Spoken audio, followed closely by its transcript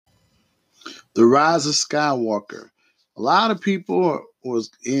The Rise of Skywalker. A lot of people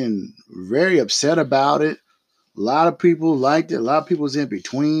was very upset about it. A lot of people liked it. A lot of people was in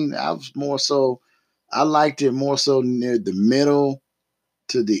between. I liked it more so near the middle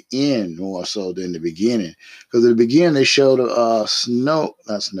to the end more so than the beginning. Because at the beginning they showed Snoke,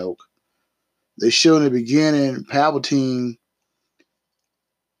 not Snoke. They showed in the beginning Palpatine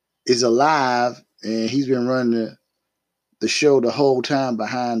is alive and he's been running the show the whole time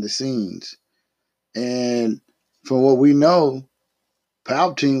behind the scenes. And from what we know,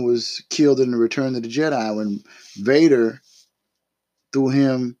 Palpatine was killed in the Return of the Jedi when Vader threw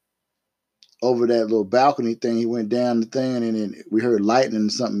him over that little balcony thing. He went down the thing, and then we heard lightning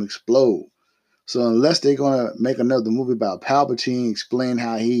and something explode. So unless they're gonna make another movie about Palpatine, explain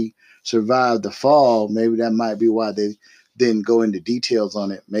how he survived the fall, maybe that might be why they didn't go into details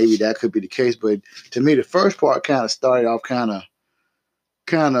on it. Maybe that could be the case. But to me, the first part kind of started off kind of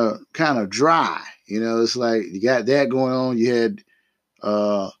dry. It's like you got that going on. You had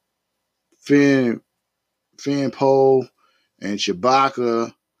uh, Finn, Poe, and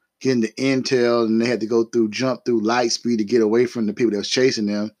Chewbacca getting the intel, and they had to jump through light speed to get away from the people that was chasing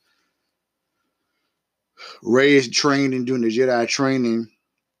them. Rey is trained and doing the Jedi training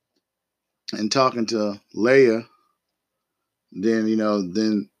and talking to Leia.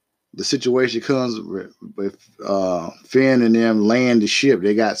 Then the situation comes with Finn and them land the ship.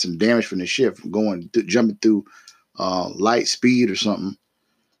 They got some damage from the ship from jumping through light speed or something.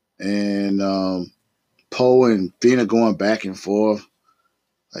 And Poe and Finn are going back and forth.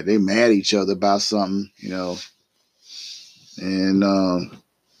 Like they mad at each other about something, And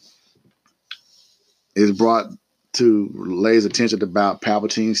it's brought to Leia's attention about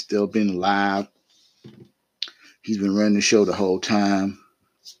Palpatine still being alive. He's been running the show the whole time.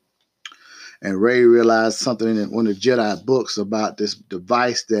 And Rey realized something in one of the Jedi books about this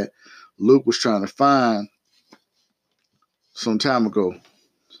device that Luke was trying to find some time ago.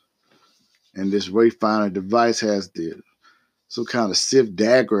 And this Rey finder device has some kind of Sith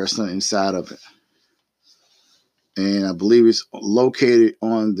dagger or something inside of it. And I believe it's located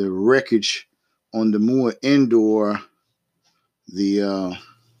on the wreckage on the moon Endor, the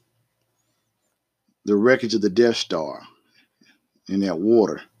wreckage of the Death Star in that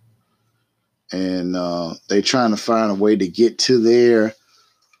water. And they're trying to find a way to get to there.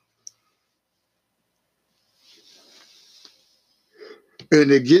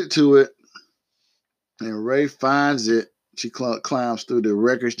 And they get to it, and Rey finds it. She climbs through the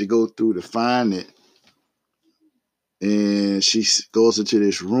wreckage to go through to find it. And she goes into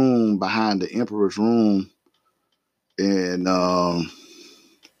this room behind the Emperor's room. And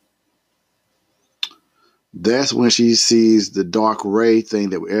that's when she sees the Dark Ray thing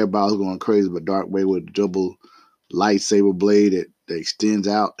that everybody was going crazy about. Dark Ray with a double lightsaber blade that extends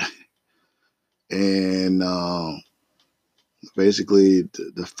out. And basically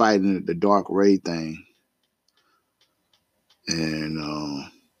the fighting the Dark Ray thing. And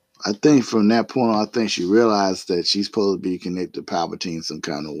I think from that point on, I think she realized that she's supposed to be connected to Palpatine some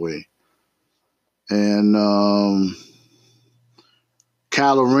kind of way. And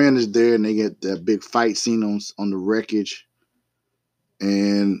Kylo Ren is there, and they get that big fight scene on the wreckage.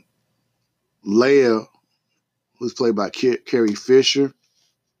 And Leia, who's played by Carrie Fisher,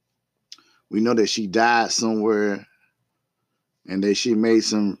 we know that she died somewhere, and they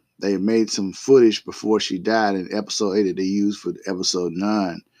made some footage before she died in episode 8 that they used for episode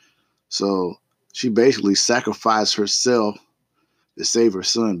 9. So she basically sacrificed herself to save her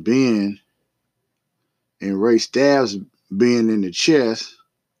son Ben, and Rey stabs Ben in the chest,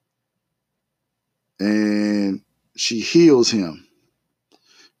 and she heals him.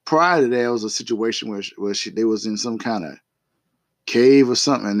 Prior to that, it was a situation where they was in some kind of cave or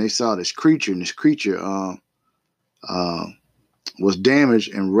something, and they saw this creature, and this creature was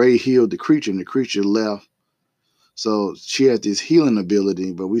damaged, and Rey healed the creature, and the creature left. So she has this healing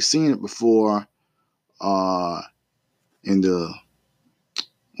ability, but we've seen it before in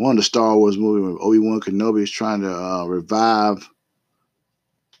one of the Star Wars movies when Obi-Wan Kenobi is trying to revive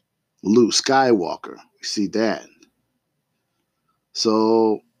Luke Skywalker. We see that.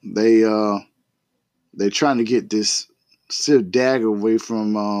 So they're trying to get this Sith dagger away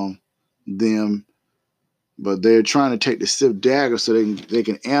from them, but they're trying to take the Sith dagger so they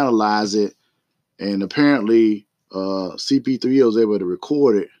can analyze it. And apparently, CP3 was able to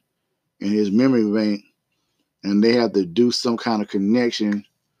record it in his memory bank, and they have to do some kind of connect him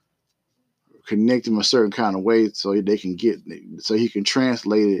a certain kind of way so he can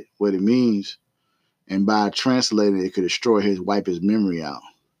translate it what it means, and by translating it could wipe his memory out.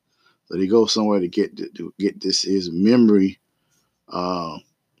 So he goes somewhere to get his memory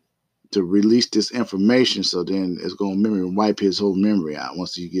to release this information. So then it's gonna wipe his whole memory out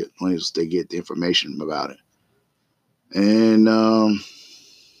once they get the information about it. And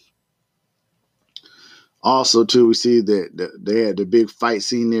also too, we see that they had the big fight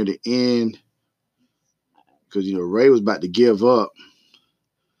scene near the end because Rey was about to give up,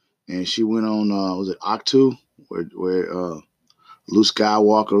 and she went on was it Octu where Luke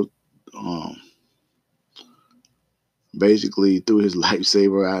Skywalker basically threw his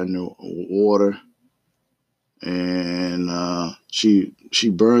lightsaber out in the water, and she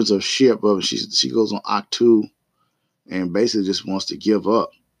burns her ship up. She goes on Octu and basically just wants to give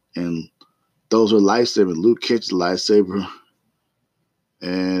up and throws her lightsaber. Luke catches the lightsaber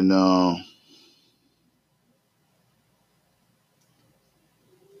and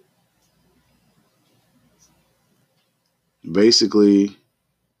basically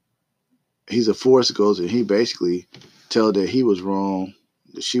he's a Force ghost, and he basically tells that he was wrong,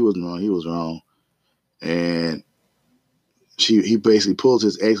 that she was wrong, he was wrong, and he basically pulls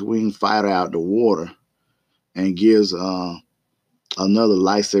his X-wing fighter out the water and gives another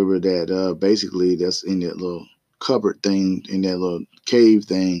lightsaber that basically that's in that little cupboard thing, in that little cave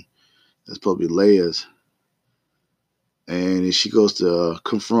thing that's probably Leia's. And she goes to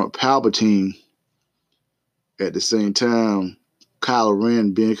confront Palpatine. At the same time, Kylo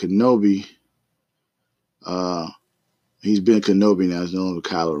Ren, Ben Kenobi, he's Ben Kenobi now, he's no longer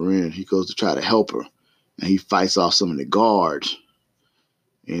Kylo Ren. He goes to try to help her, and he fights off some of the guards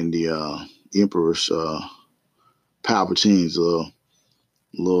in the Emperor's Palpatine's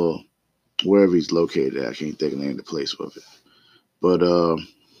little wherever he's located. I can't think of the name of the place of it. But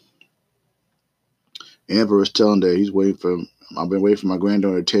Emperor's telling that I've been waiting for my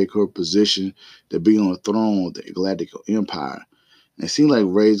granddaughter to take her position to be on the throne of the Galactic Empire. And it seems like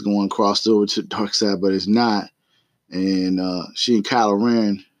Rey's going crossed over to the dark side, but it's not. And she and Kylo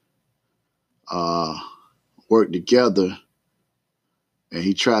Ren work together, and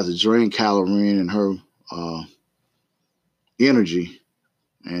he tries to drain Kylo Ren and her energy.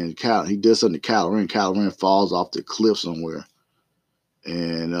 And he does something to Kylo Ren. Kylo Ren falls off the cliff somewhere,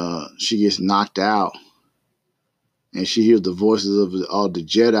 and she gets knocked out. And she hears the voices of all the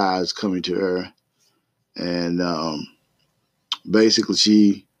Jedis coming to her, and basically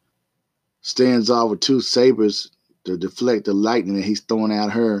she stands off with two sabers to deflect the lightning that he's throwing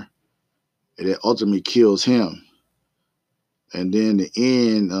at her, and it ultimately kills him. And then in the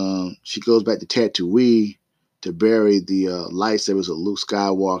end, she goes back to Tatooine to bury the lightsabers of Luke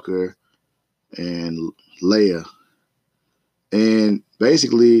Skywalker and Leia. And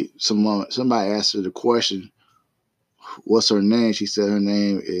basically, somebody asked her the question, what's her name? She said her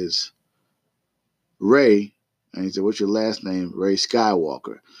name is Rey. And he said, what's your last name? Rey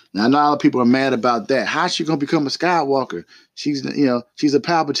Skywalker. Now, not a lot of people are mad about that. How's she going to become a Skywalker? She's a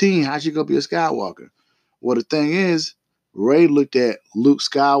Palpatine. How's she going to be a Skywalker? Well, the thing is, Rey looked at Luke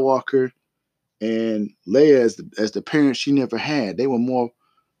Skywalker and Leia as the parents she never had. They were more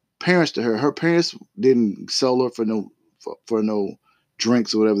parents to her. Her parents didn't sell her for no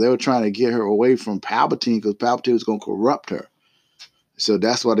drinks or whatever. They were trying to get her away from Palpatine because Palpatine was going to corrupt her. So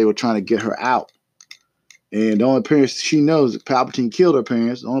that's why they were trying to get her out. And the only parents she knows, Palpatine killed her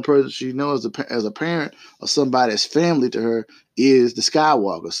parents. The only person she knows as a parent or somebody that's family to her is the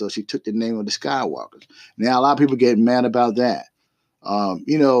Skywalker. So she took the name of the Skywalkers. Now, a lot of people get mad about that.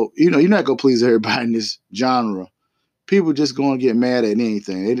 You're not gonna please everybody in this genre. People just gonna get mad at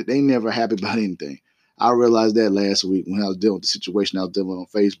anything. They never happy about anything. I realized that last week when I was dealing with the situation I was dealing with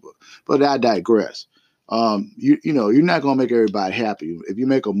on Facebook. But I digress. You're not gonna make everybody happy. If you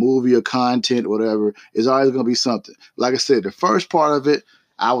make a movie or content, or whatever, it's always gonna be something. Like I said, the first part of it,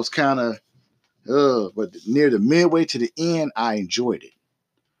 I was kind of, but near the midway to the end, I enjoyed it.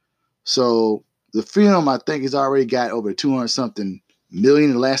 So the film, I think, has already got over 200-something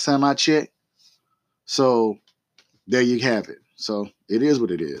million the last time I checked. So there you have it. So it is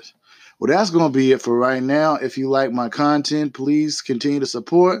what it is. Well, that's going to be it for right now. If you like my content, please continue to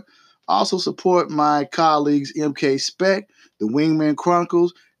support. Also support my colleagues MK Spec, The Wingman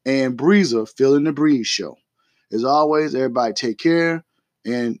Chronicles, and Breezer, Feeling the Breeze Show. As always, everybody take care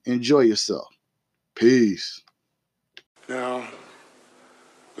and enjoy yourself. Peace. Now,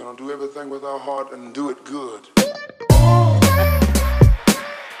 we're going to do everything with our heart and do it good.